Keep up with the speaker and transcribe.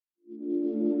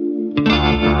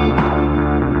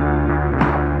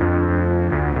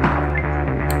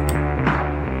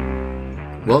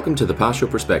Welcome to the Pacho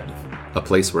Perspective, a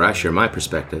place where I share my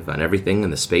perspective on everything in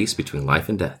the space between life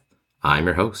and death. I'm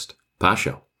your host,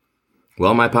 Pacho.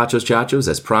 Well, my Pachos Chachos,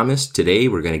 as promised, today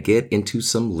we're going to get into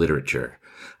some literature.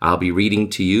 I'll be reading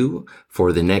to you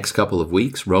for the next couple of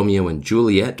weeks Romeo and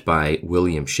Juliet by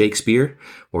William Shakespeare,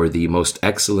 or the most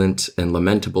excellent and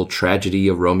lamentable tragedy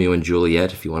of Romeo and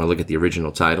Juliet. If you want to look at the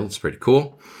original title, it's pretty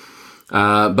cool.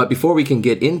 But before we can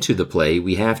get into the play,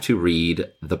 we have to read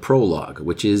the prologue,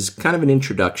 which is kind of an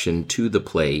introduction to the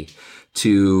play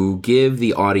to give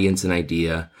the audience an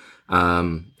idea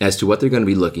as to what they're going to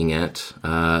be looking at,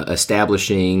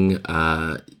 establishing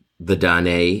the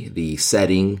Danae, the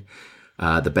setting,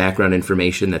 the background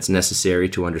information that's necessary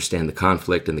to understand the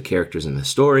conflict and the characters in the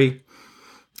story.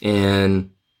 And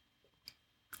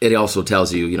it also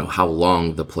tells you, how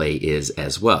long the play is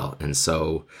as well. And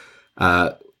so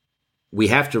we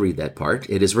have to read that part.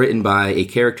 It is written by a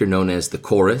character known as the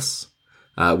chorus,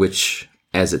 which,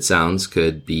 as it sounds,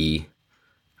 could be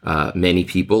many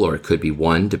people, or it could be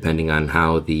one, depending on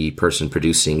how the person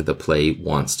producing the play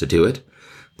wants to do it.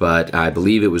 But I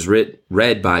believe it was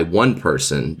read by one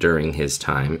person during his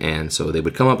time, and so they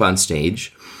would come up on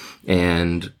stage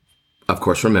and, of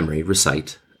course, from memory,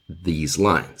 recite these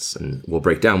lines. And we'll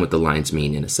break down what the lines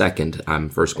mean in a second. I'm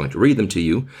first going to read them to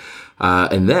you.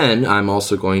 And then I'm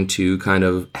also going to kind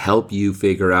of help you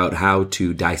figure out how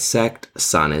to dissect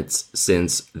sonnets,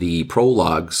 since the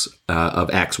prologues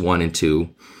of Acts 1 and 2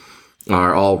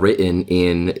 are all written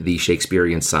in the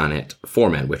Shakespearean sonnet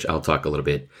format, which I'll talk a little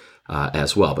bit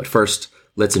as well. But first,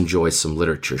 let's enjoy some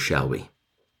literature, shall we?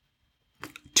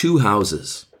 Two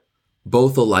houses,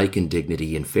 both alike in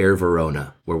dignity, in fair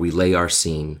Verona, where we lay our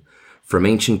scene, from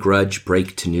ancient grudge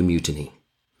break to new mutiny,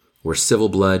 where civil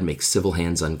blood makes civil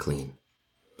hands unclean.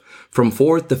 From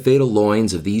forth the fatal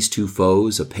loins of these two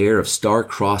foes, a pair of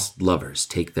star-crossed lovers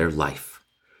take their life,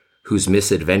 whose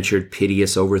misadventured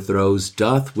piteous overthrows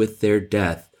doth with their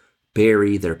death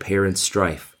bury their parents'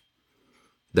 strife.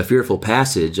 The fearful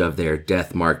passage of their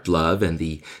death-marked love and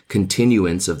the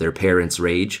continuance of their parents'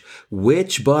 rage,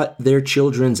 which but their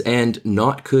children's end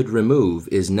naught could remove,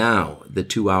 is now the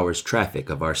 2 hours' traffic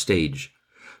of our stage.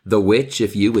 The which,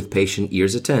 if you with patient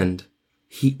ears attend,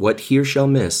 what here shall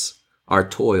miss, our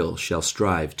toil shall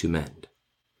strive to mend.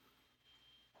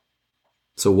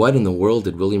 So what in the world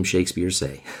did William Shakespeare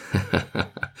say?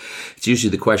 It's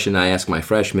usually the question I ask my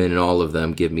freshmen, and all of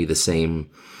them give me the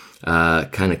same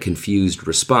kind of confused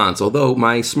response, although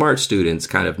my smart students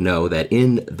kind of know that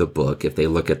in the book, if they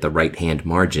look at the right-hand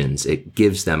margins, it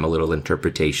gives them a little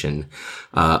interpretation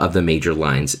of the major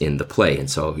lines in the play. And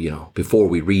so, before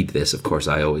we read this, of course,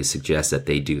 I always suggest that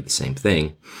they do the same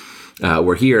thing.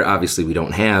 We're here, obviously, we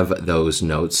don't have those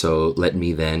notes, so let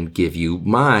me then give you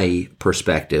my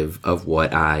perspective of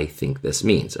what I think this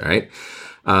means, all right?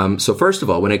 So first of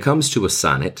all, when it comes to a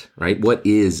sonnet, right, what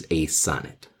is a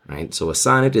sonnet? Right? So a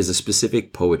sonnet is a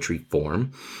specific poetry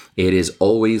form. It is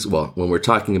always, when we're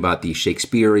talking about the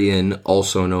Shakespearean,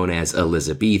 also known as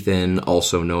Elizabethan,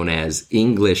 also known as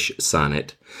English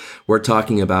sonnet, we're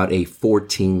talking about a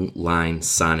 14-line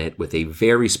sonnet with a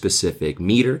very specific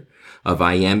meter of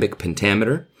iambic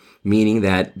pentameter, meaning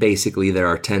that basically there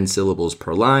are 10 syllables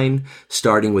per line,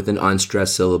 starting with an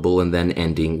unstressed syllable and then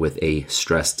ending with a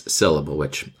stressed syllable,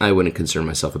 which I wouldn't concern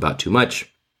myself about too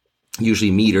much.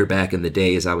 Usually meter, back in the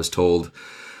day, as I was told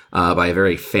by a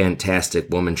very fantastic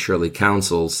woman, Shirley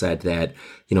Council, said that,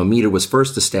 meter was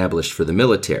first established for the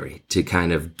military to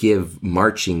kind of give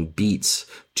marching beats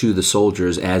to the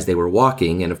soldiers as they were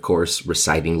walking. And of course,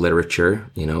 reciting literature,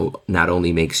 not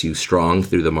only makes you strong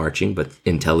through the marching, but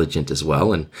intelligent as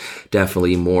well, and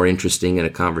definitely more interesting in a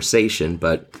conversation.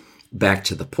 But back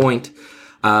to the point.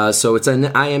 So it's an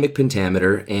iambic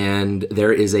pentameter, and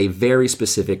there is a very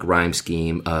specific rhyme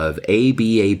scheme of A,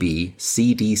 B, A, B,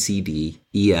 C, D, C, D,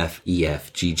 E, F, E,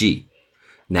 F, G, G.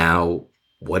 Now,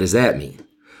 what does that mean?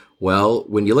 Well,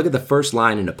 when you look at the first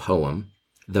line in a poem,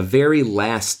 the very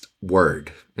last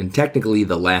word, and technically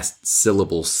the last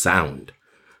syllable sound,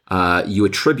 you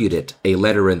attribute it a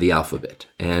letter in the alphabet.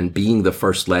 And being the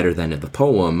first letter then in the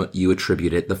poem, you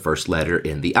attribute it the first letter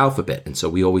in the alphabet. And so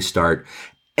we always start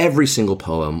every single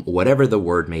poem, whatever the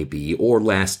word may be, or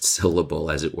last syllable,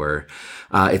 as it were,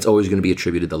 it's always going to be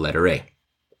attributed the letter A.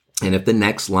 And if the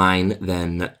next line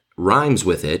then rhymes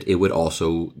with it, it would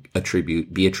also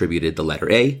be attributed the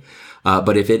letter A.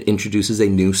 But if it introduces a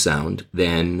new sound,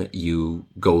 then you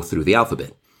go through the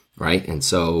alphabet, right? And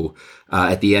so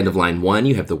at the end of line 1,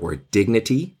 you have the word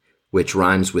dignity, which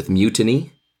rhymes with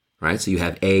mutiny, right? So you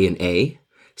have A and A.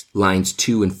 Lines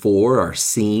 2 and 4 are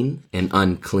seen and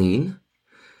unclean.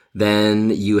 Then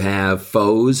you have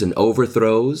foes and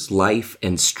overthrows, life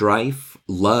and strife,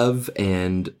 love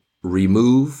and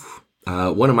remove.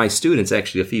 One of my students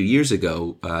actually a few years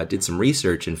ago did some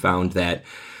research and found that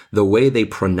the way they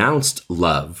pronounced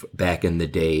love back in the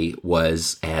day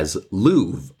was as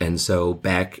Louvre. And so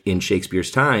back in Shakespeare's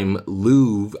time,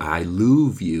 Louvre, I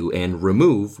love you, and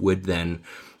remove would then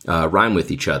rhyme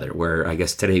with each other, where I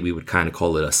guess today we would kind of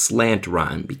call it a slant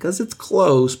rhyme because it's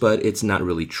close, but it's not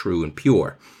really true and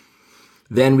pure.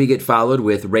 Then we get followed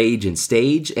with rage and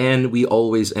stage, and we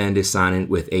always end a sonnet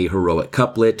with a heroic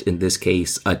couplet, in this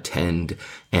case, attend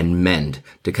and mend,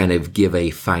 to kind of give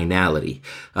a finality.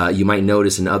 You might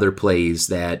notice in other plays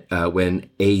that when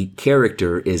a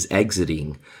character is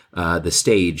exiting the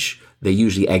stage, they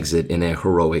usually exit in a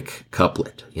heroic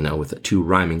couplet, with 2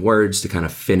 rhyming words to kind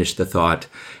of finish the thought,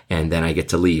 and then I get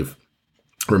to leave.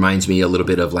 Reminds me a little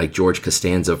bit of like George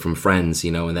Costanza from Friends,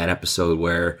 in that episode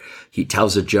where he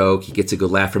tells a joke, he gets a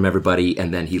good laugh from everybody,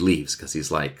 and then he leaves because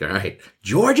he's like, all right,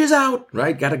 George is out,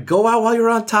 right? Got to go out while you're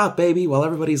on top, baby, while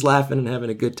everybody's laughing and having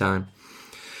a good time.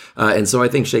 And so I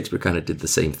think Shakespeare kind of did the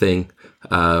same thing.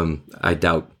 I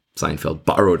doubt Seinfeld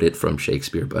borrowed it from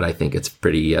Shakespeare, but I think it's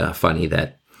pretty funny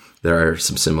that there are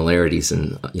some similarities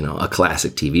in, a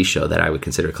classic TV show that I would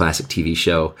consider a classic TV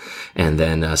show, and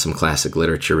then some classic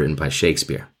literature written by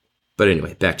Shakespeare. But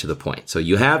anyway, back to the point. So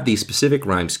you have the specific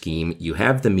rhyme scheme, you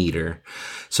have the meter.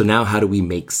 So now how do we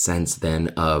make sense then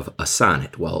of a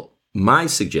sonnet? Well, my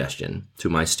suggestion to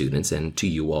my students and to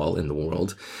you all in the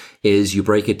world is you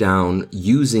break it down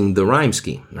using the rhyme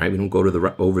scheme, right? We don't go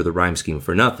to over the rhyme scheme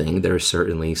for nothing. There's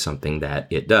certainly something that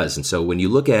it does. And so when you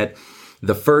look at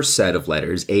the first set of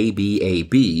letters, A, B, A,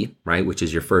 B, right, which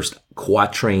is your first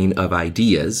quatrain of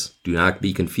ideas. Do not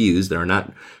be confused. There are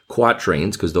not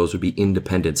quatrains because those would be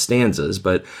independent stanzas,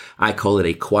 but I call it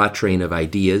a quatrain of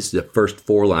ideas. The first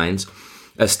 4 lines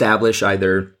establish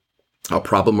either a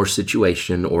problem or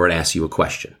situation, or it asks you a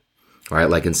question. All right,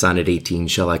 like in Sonnet 18,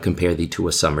 shall I compare thee to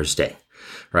a summer's day?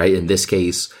 Right? In this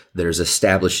case, there's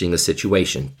establishing a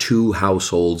situation, 2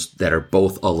 households that are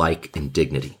both alike in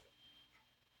dignity.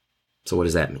 So what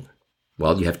does that mean?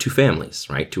 Well, you have 2 families,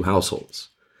 right? 2 households.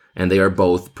 And they are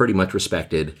both pretty much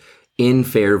respected in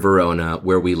fair Verona,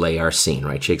 where we lay our scene,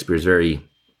 right? Shakespeare's very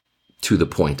to the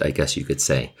point, I guess you could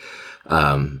say,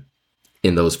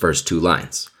 in those first 2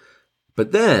 lines.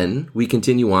 But then we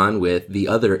continue on with the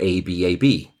other A, B, A,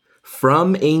 B.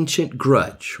 From ancient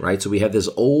grudge, right? So we have this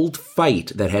old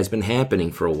fight that has been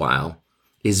happening for a while,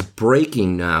 is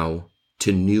breaking now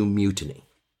to new mutiny.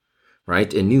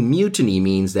 Right? And new mutiny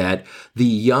means that the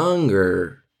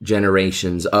younger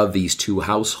generations of these 2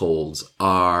 households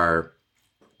are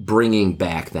bringing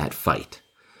back that fight,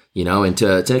 and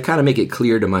to kind of make it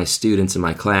clear to my students in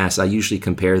my class, I usually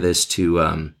compare this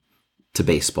to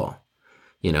baseball.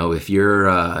 If you're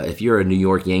a New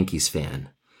York Yankees fan,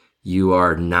 you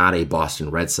are not a Boston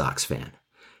Red Sox fan.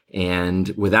 And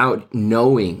without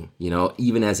knowing,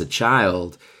 even as a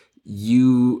child,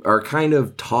 you are kind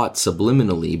of taught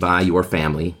subliminally by your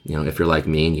family. If you're like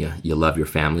me and you love your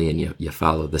family and you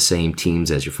follow the same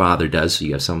teams as your father does, so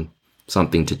you have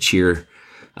something to cheer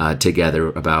together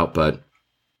about. But,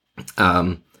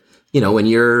 when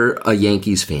you're a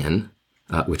Yankees fan,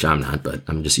 which I'm not, but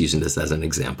I'm just using this as an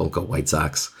example, go White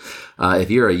Sox. If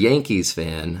you're a Yankees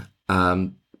fan,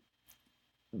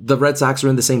 the Red Sox are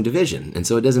in the same division. And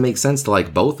so it doesn't make sense to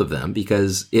like both of them,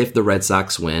 because if the Red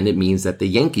Sox win, it means that the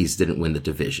Yankees didn't win the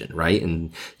division, right?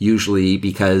 And usually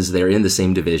because they're in the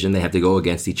same division, they have to go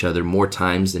against each other more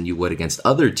times than you would against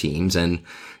other teams. And,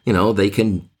 they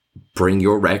can bring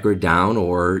your record down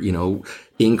or,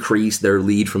 increase their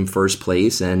lead from first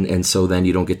place. And so then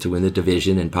you don't get to win the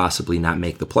division and possibly not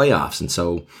make the playoffs. And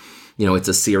so, it's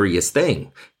a serious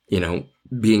thing,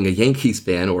 being a Yankees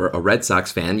fan or a Red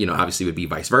Sox fan, obviously would be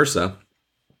vice versa.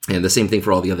 And the same thing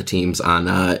for all the other teams on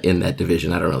in that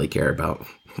division. I don't really care about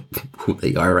who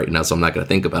they are right now, so I'm not going to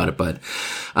think about it. But,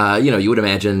 you would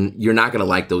imagine you're not going to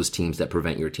like those teams that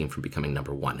prevent your team from becoming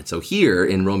number 1. And so here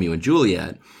in Romeo and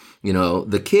Juliet,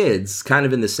 the kids, kind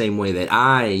of in the same way that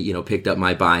I, picked up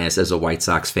my bias as a White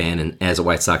Sox fan. And as a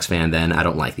White Sox fan, then I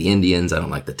don't like the Indians. I don't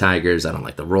like the Tigers. I don't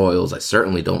like the Royals. I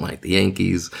certainly don't like the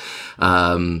Yankees.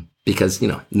 Because,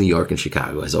 New York and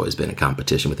Chicago has always been in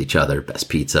competition with each other. Best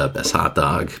pizza, best hot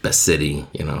dog, best city,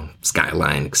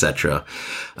 skyline, etc.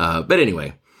 But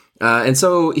anyway, and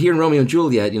so here in Romeo and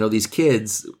Juliet, these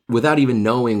kids, without even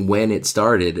knowing when it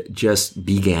started, just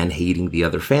began hating the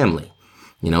other family,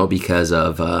 because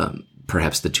of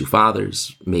perhaps the 2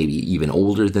 fathers, maybe even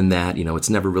older than that. It's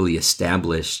never really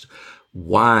established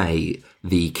why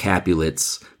the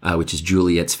Capulets, which is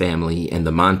Juliet's family, and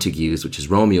the Montagues, which is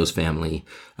Romeo's family,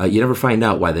 you never find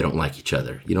out why they don't like each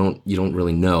other. You don't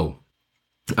really know.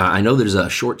 I know there's a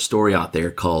short story out there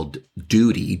called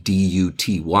Duty,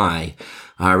 D-U-T-Y,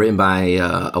 written by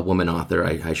a woman author.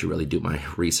 I should really do my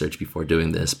research before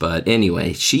doing this. But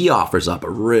anyway, she offers up a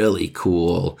really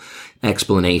cool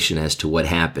explanation as to what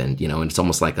happened, and it's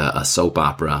almost like a soap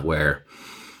opera where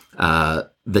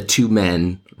the two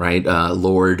men, right,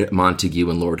 Lord Montague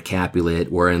and Lord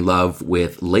Capulet, were in love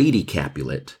with Lady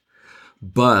Capulet,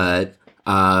 but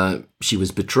she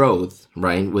was betrothed,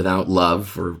 right, without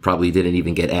love, or probably didn't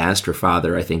even get asked. Her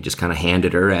father, I think, just kind of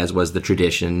handed her, as was the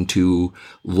tradition, to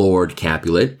Lord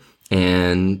Capulet,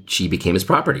 and she became his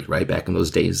property, right? Back in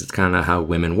those days, it's kind of how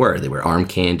women were. They were arm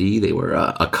candy. They were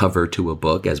a cover to a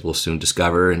book, as we'll soon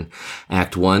discover in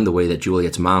Act 1, the way that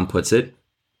Juliet's mom puts it.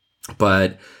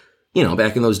 But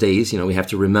back in those days, we have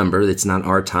to remember it's not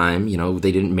our time.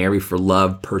 They didn't marry for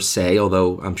love per se,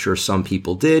 although I'm sure some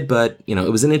people did. But, it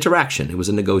was an interaction. It was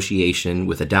a negotiation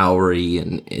with a dowry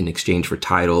and in exchange for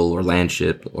title or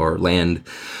landship or land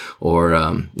or,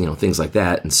 things like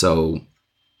that. And so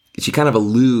she kind of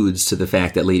alludes to the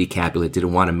fact that Lady Capulet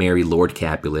didn't want to marry Lord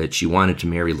Capulet. She wanted to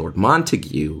marry Lord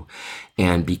Montague.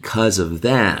 And because of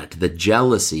that, the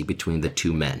jealousy between the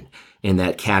two men, and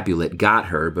that Capulet got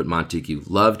her, but Montague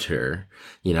loved her,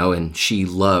 and she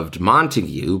loved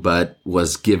Montague, but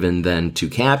was given then to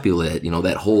Capulet.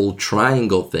 That whole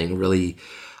triangle thing really,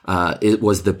 it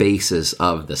was the basis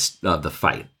of the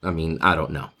fight. I mean, I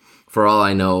don't know. For all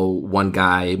I know, one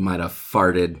guy might have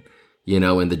farted,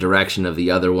 in the direction of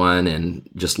the other one and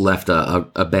just left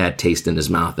a bad taste in his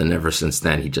mouth. And ever since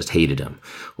then, he just hated him.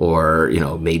 Or,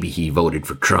 maybe he voted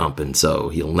for Trump, and so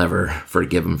he'll never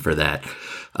forgive him for that.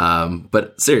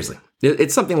 But seriously,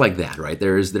 it's something like that, right?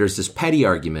 There's this petty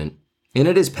argument, and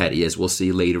it is petty, as we'll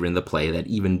see later in the play, that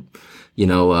even,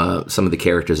 some of the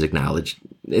characters acknowledge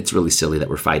it's really silly that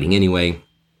we're fighting anyway.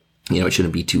 It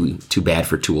shouldn't be too bad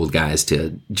for two old guys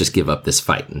to just give up this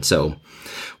fight. And so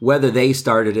whether they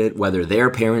started it, whether their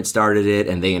parents started it,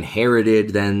 and they inherited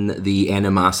then the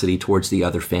animosity towards the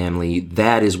other family,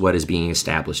 that is what is being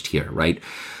established here, right?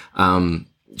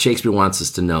 Shakespeare wants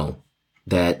us to know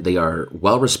that they are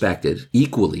well respected,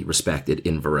 equally respected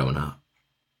in Verona,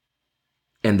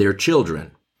 and their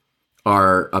children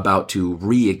are about to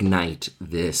reignite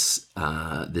this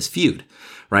feud,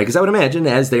 right? Because I would imagine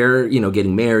as they're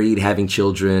getting married, having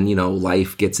children,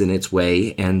 life gets in its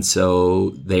way, and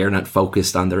so they are not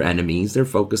focused on their enemies; they're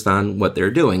focused on what they're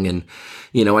doing. And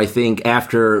I think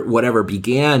after whatever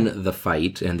began the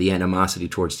fight and the animosity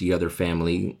towards the other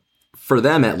family, for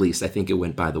them at least, I think it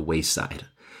went by the wayside.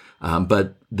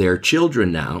 But their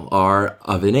children now are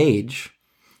of an age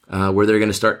where they're going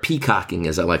to start peacocking,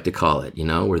 as I like to call it,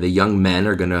 where the young men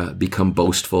are going to become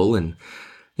boastful and,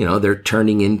 they're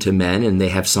turning into men and they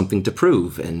have something to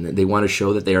prove. And they want to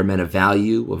show that they are men of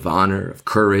value, of honor, of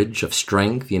courage, of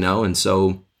strength, and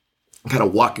so kind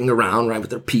of walking around, right, with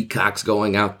their peacocks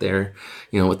going out there,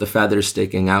 with the feathers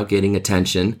sticking out, getting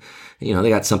attention. They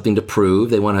got something to prove.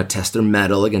 They want to test their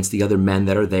mettle against the other men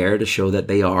that are there to show that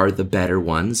they are the better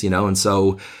ones, and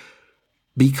so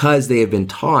because they have been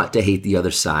taught to hate the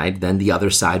other side, then the other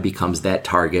side becomes that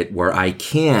target where I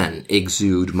can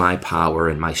exude my power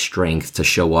and my strength to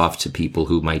show off to people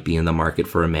who might be in the market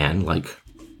for a man like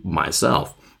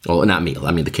myself. Well, not me.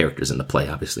 I mean, the characters in the play.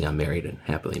 Obviously, I'm married and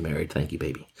happily married. Thank you,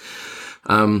 baby.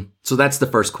 So that's the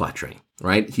first quatrain,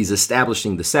 right? He's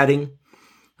establishing the setting.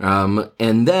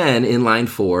 And then in line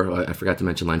 4, I forgot to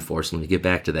mention line 4, so let me get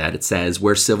back to that. It says,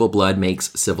 where civil blood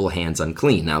makes civil hands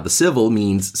unclean. Now, the civil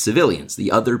means civilians.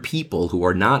 The other people who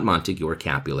are not Montague or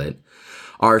Capulet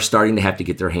are starting to have to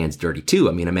get their hands dirty too.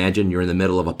 I mean, imagine you're in the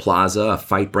middle of a plaza, a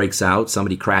fight breaks out,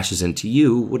 somebody crashes into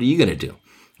you. What are you going to do?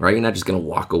 Right? You're not just going to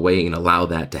walk away and allow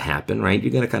that to happen, right?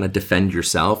 You're going to kind of defend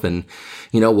yourself. And,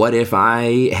 what if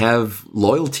I have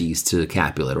loyalties to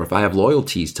Capulet or if I have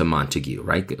loyalties to Montague,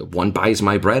 right? One buys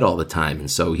my bread all the time. And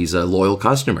so he's a loyal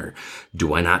customer.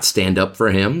 Do I not stand up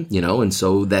for him? And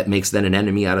so that makes then an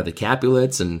enemy out of the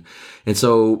Capulets. And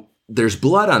so there's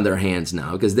blood on their hands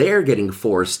now because they're getting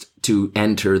forced to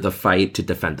enter the fight to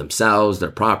defend themselves,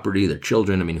 their property, their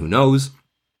children. I mean, who knows?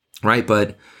 Right?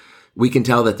 But we can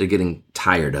tell that they're getting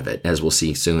tired of it, as we'll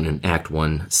see soon in Act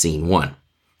 1, Scene 1. All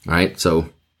right, so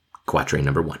quatrain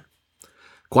number 1.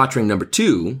 Quatrain number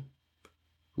 2,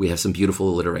 we have some beautiful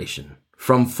alliteration.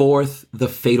 From forth the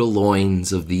fatal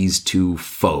loins of these two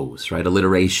foes, right?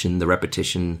 Alliteration, the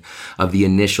repetition of the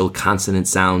initial consonant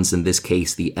sounds, in this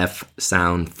case, the F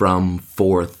sound, from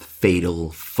forth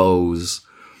fatal foes.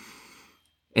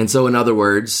 And so, in other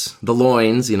words, the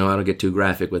loins, I don't get too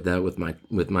graphic with that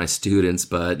with my students,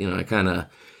 but, I kind of,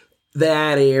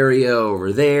 that area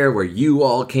over there where you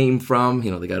all came from,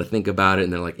 they got to think about it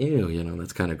and they're like, ew,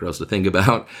 that's kind of gross to think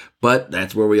about, but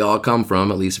that's where we all come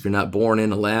from, at least if you're not born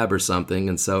in a lab or something.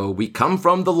 And so we come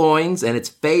from the loins, and it's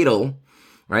fatal,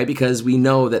 right? Because we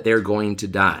know that they're going to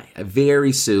die.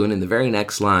 Very soon, in the very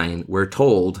next line, we're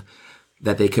told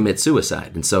that they commit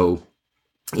suicide. And so,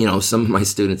 some of my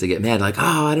students, they get mad, like,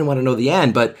 oh, I didn't want to know the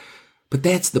end. But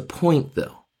that's the point,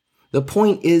 though. The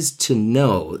point is to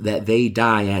know that they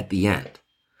die at the end.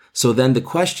 So then the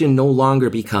question no longer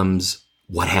becomes,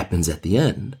 what happens at the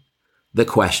end? The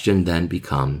question then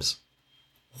becomes,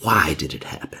 why did it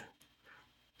happen?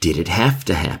 Did it have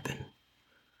to happen?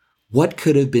 What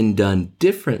could have been done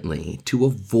differently to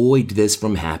avoid this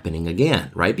from happening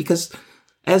again, right? Because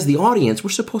as the audience,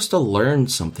 we're supposed to learn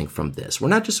something from this. We're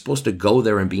not just supposed to go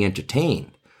there and be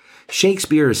entertained.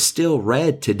 Shakespeare is still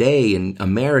read today in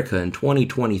America in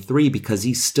 2023 because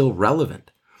he's still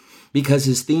relevant, because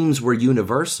his themes were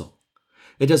universal.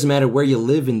 It doesn't matter where you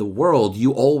live in the world,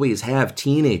 you always have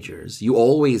teenagers. You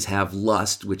always have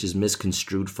lust, which is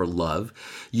misconstrued for love.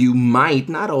 You might,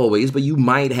 not always, but you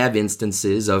might have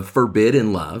instances of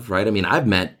forbidden love, right? I mean, I've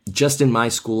met, just in my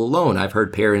school alone, I've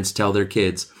heard parents tell their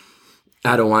kids,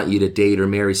 I don't want you to date or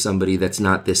marry somebody that's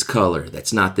not this color,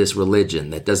 that's not this religion,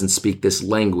 that doesn't speak this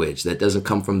language, that doesn't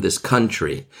come from this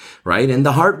country, right? And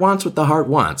the heart wants what the heart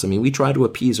wants. I mean, we try to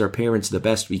appease our parents the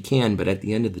best we can, but at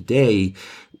the end of the day,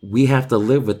 we have to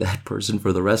live with that person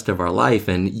for the rest of our life.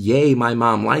 And yay, my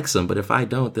mom likes them, but if I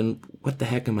don't, then what the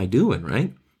heck am I doing,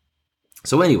 right?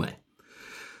 So anyway,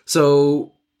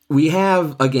 we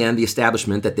have, again, the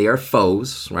establishment that they are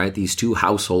foes, right? These two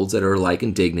households that are alike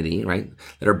in dignity, right?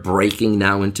 That are breaking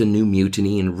now into new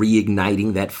mutiny and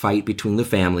reigniting that fight between the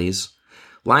families.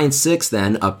 Line 6,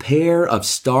 then, a pair of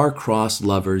star-crossed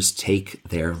lovers take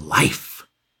their life,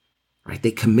 right?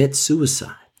 They commit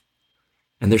suicide,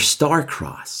 and they're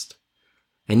star-crossed.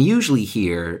 And usually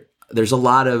here, there's a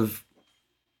lot of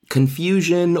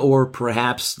confusion, or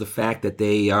perhaps the fact that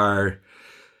they are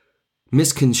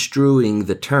misconstruing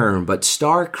the term, but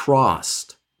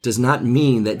star-crossed does not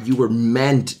mean that you were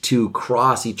meant to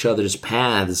cross each other's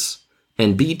paths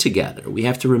and be together. We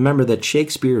have to remember that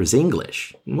Shakespeare is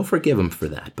English, and we'll forgive him for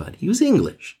that, but he was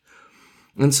English.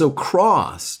 And so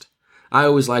crossed, I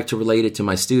always like to relate it to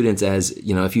my students as,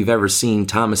 if you've ever seen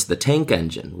Thomas the Tank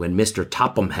Engine, when Mr.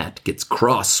 Topham Hatt gets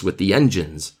cross with the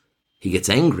engines, he gets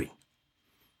angry.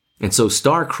 And so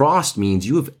star-crossed means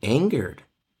you have angered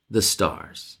the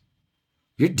stars.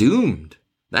 You're doomed.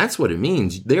 That's what it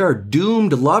means. They are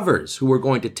doomed lovers who are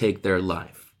going to take their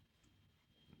life.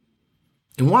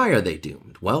 And why are they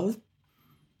doomed? Well,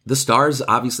 the stars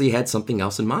obviously had something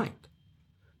else in mind.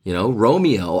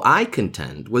 Romeo, I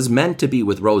contend, was meant to be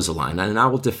with Rosaline, and I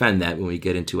will defend that when we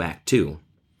get into Act 2.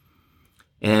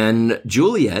 And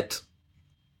Juliet,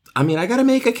 I got to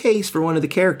make a case for one of the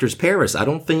characters, Paris. I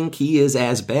don't think he is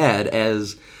as bad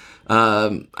as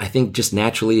I think just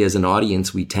naturally as an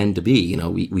audience, we tend to be,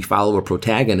 we follow a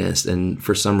protagonist, and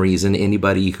for some reason,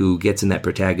 anybody who gets in that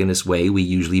protagonist way, we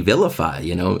usually vilify,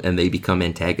 and they become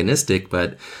antagonistic.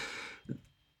 But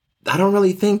I don't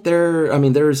really think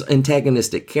there's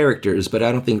antagonistic characters, but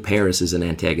I don't think Paris is an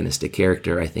antagonistic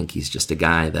character. I think he's just a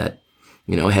guy that,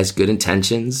 has good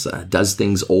intentions, does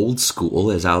things old school,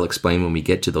 as I'll explain when we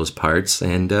get to those parts.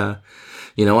 And,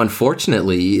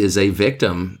 unfortunately is a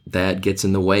victim that gets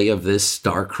in the way of this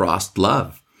star-crossed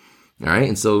love. All right.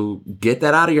 And so get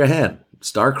that out of your head.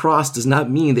 Star-crossed does not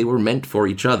mean they were meant for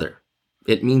each other.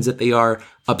 It means that they are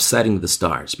upsetting the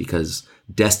stars because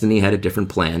destiny had a different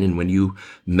plan. And when you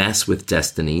mess with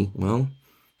destiny, well,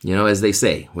 as they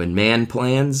say, when man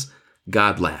plans,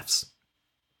 God laughs.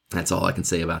 That's all I can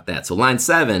say about that. So line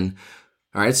 7.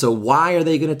 All right. So why are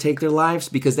they going to take their lives?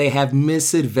 Because they have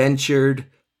misadventured,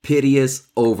 piteous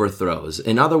overthrows.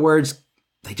 In other words,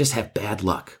 they just have bad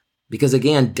luck. Because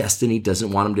again, destiny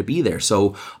doesn't want them to be there.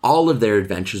 So all of their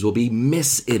adventures will be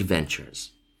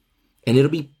misadventures. And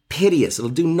it'll be piteous. It'll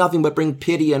do nothing but bring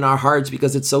pity in our hearts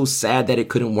because it's so sad that it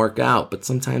couldn't work out. But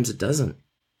sometimes it doesn't.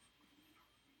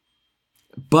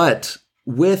 But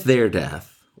with their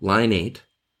death, line 8,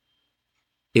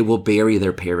 it will bury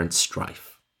their parents'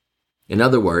 strife. In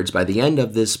other words, by the end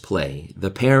of this play, the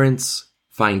parents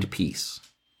find peace.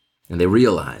 And they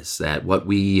realize that what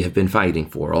we have been fighting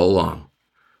for all along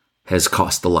has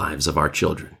cost the lives of our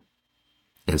children.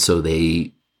 And so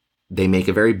they make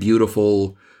a very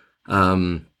beautiful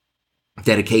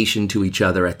dedication to each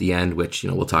other at the end, which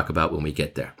we'll talk about when we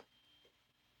get there.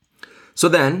 So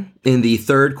then, in the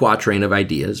third quatrain of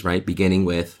ideas, right, beginning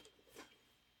with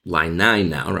line 9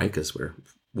 now, right? Because we're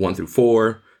 1 through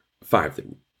 4, 5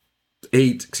 through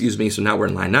 8, So now we're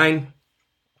in line 9,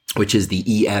 which is the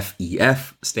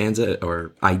EFEF stanza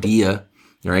or idea,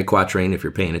 all right, quatrain if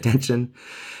you're paying attention.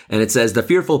 And it says, the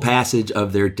fearful passage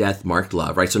of their death-marked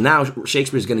love, right? So now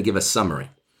Shakespeare's going to give a summary,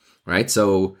 right?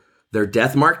 So their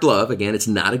death-marked love, again, it's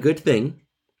not a good thing.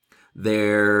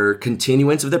 Their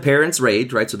continuance of the parents'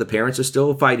 rage, right? So the parents are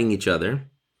still fighting each other,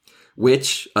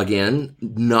 which, again,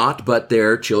 not but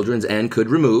their children's end could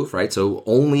remove, right? So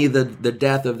only the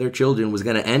death of their children was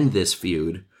going to end this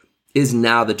feud, is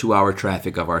now the 2-hour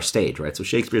traffic of our stage, right? So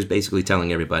Shakespeare's basically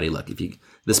telling everybody, look,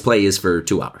 this play is for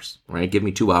 2 hours, right? Give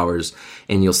me 2 hours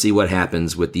and you'll see what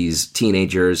happens with these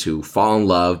teenagers who fall in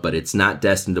love, but it's not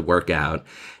destined to work out.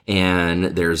 And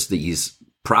there's these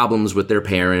problems with their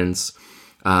parents.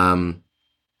 The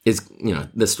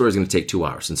story's going to take 2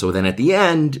 hours. And so then at the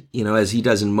end, as he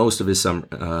does in most of his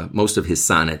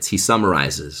sonnets, he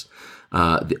summarizes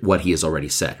what he has already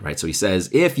said, right? So he says,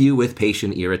 if you with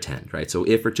patient ear attend, right? So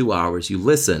if for 2 hours you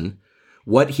listen,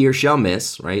 what here shall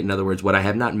miss, right? In other words, what I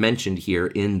have not mentioned here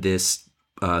in this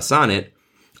sonnet,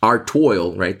 our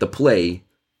toil, right? The play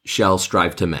shall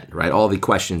strive to mend, right? All the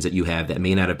questions that you have that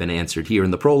may not have been answered here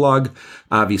in the prologue,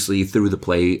 obviously through the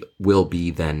play will be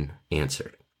then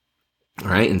answered. All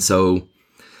right. And so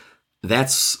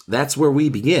that's where we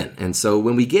begin. And so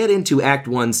when we get into Act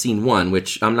 1, Scene 1,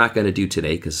 which I'm not going to do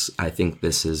today because I think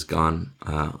this has gone,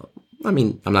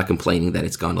 I'm not complaining that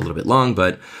it's gone a little bit long,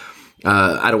 but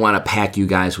I don't want to pack you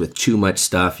guys with too much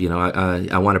stuff.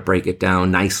 I want to break it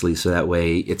down nicely so that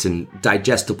way it's in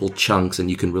digestible chunks and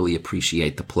you can really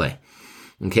appreciate the play.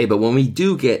 Okay, but when we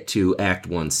do get to Act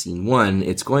 1, Scene 1,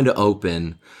 it's going to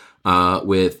open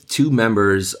with 2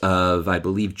 members of, I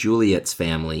believe, Juliet's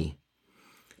family.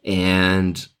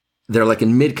 And they're like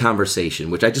in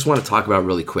mid-conversation, which I just want to talk about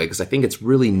really quick because I think it's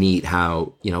really neat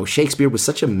how, Shakespeare was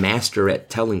such a master at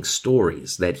telling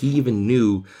stories that he even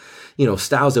knew,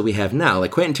 styles that we have now. Like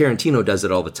Quentin Tarantino does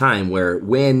it all the time where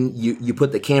when you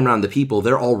put the camera on the people,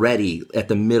 they're already at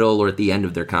the middle or at the end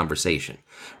of their conversation,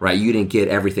 right? You didn't get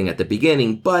everything at the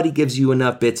beginning, but he gives you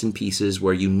enough bits and pieces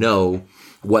where you know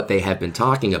what they have been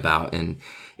talking about. And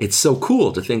it's so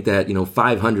cool to think that,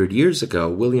 500 years ago,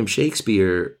 William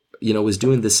Shakespeare, was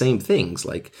doing the same things.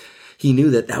 Like he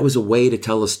knew that was a way to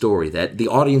tell a story, that the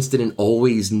audience didn't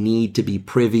always need to be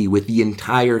privy with the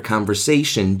entire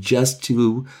conversation, just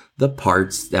to the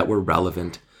parts that were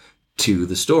relevant to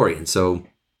the story. And so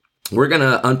we're going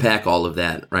to unpack all of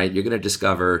that, right? You're going to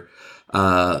discover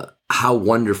how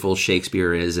wonderful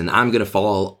Shakespeare is. And I'm going to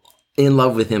fall in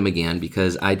love with him again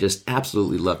because I just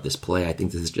absolutely love this play. I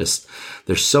think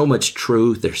there's so much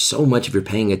truth. There's so much, if you're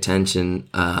paying attention,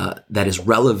 that is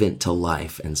relevant to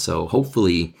life. And so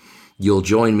hopefully you'll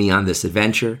join me on this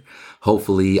adventure.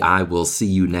 Hopefully I will see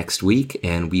you next week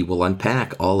and we will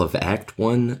unpack all of Act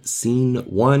 1, Scene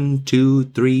 1, 2,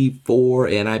 3, 4,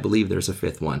 and I believe there's a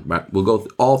 5th one. We'll go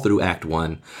all through Act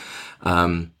 1.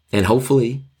 And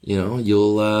hopefully,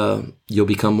 you'll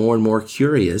become more and more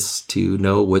curious to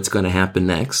know what's going to happen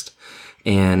next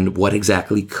and what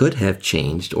exactly could have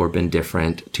changed or been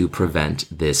different to prevent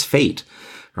this fate,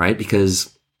 right?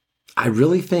 Because I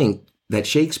really think that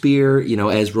Shakespeare,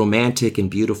 as romantic and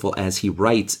beautiful as he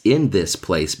writes in this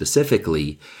play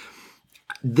specifically,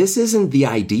 this isn't the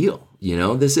ideal.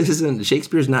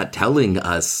 Shakespeare's not telling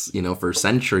us, for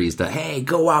centuries that, hey,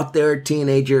 go out there,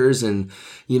 teenagers, and,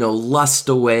 lust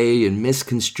away and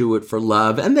misconstrue it for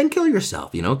love and then kill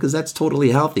yourself, because that's totally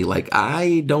healthy. Like,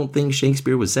 I don't think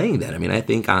Shakespeare was saying that. I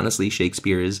think, honestly,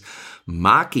 Shakespeare is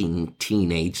mocking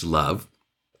teenage love.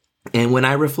 And when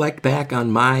I reflect back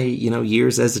on my,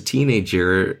 years as a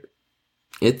teenager,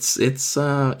 it's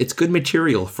good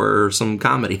material for some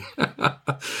comedy.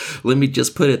 Let me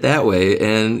just put it that way.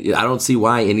 And I don't see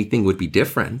why anything would be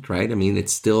different, right?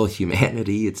 It's still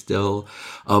humanity. It's still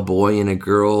a boy and a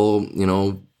girl,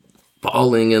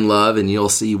 falling in love. And you'll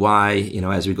see why,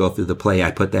 as we go through the play,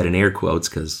 I put that in air quotes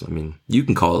because, you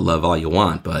can call it love all you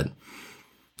want, but,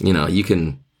 you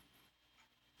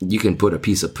can put a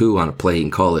piece of poo on a plate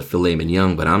and call it filet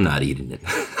mignon, but I'm not eating it.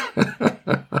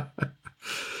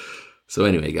 So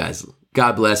anyway, guys,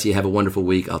 God bless you. Have a wonderful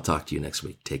week. I'll talk to you next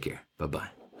week. Take care.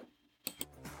 Bye-bye.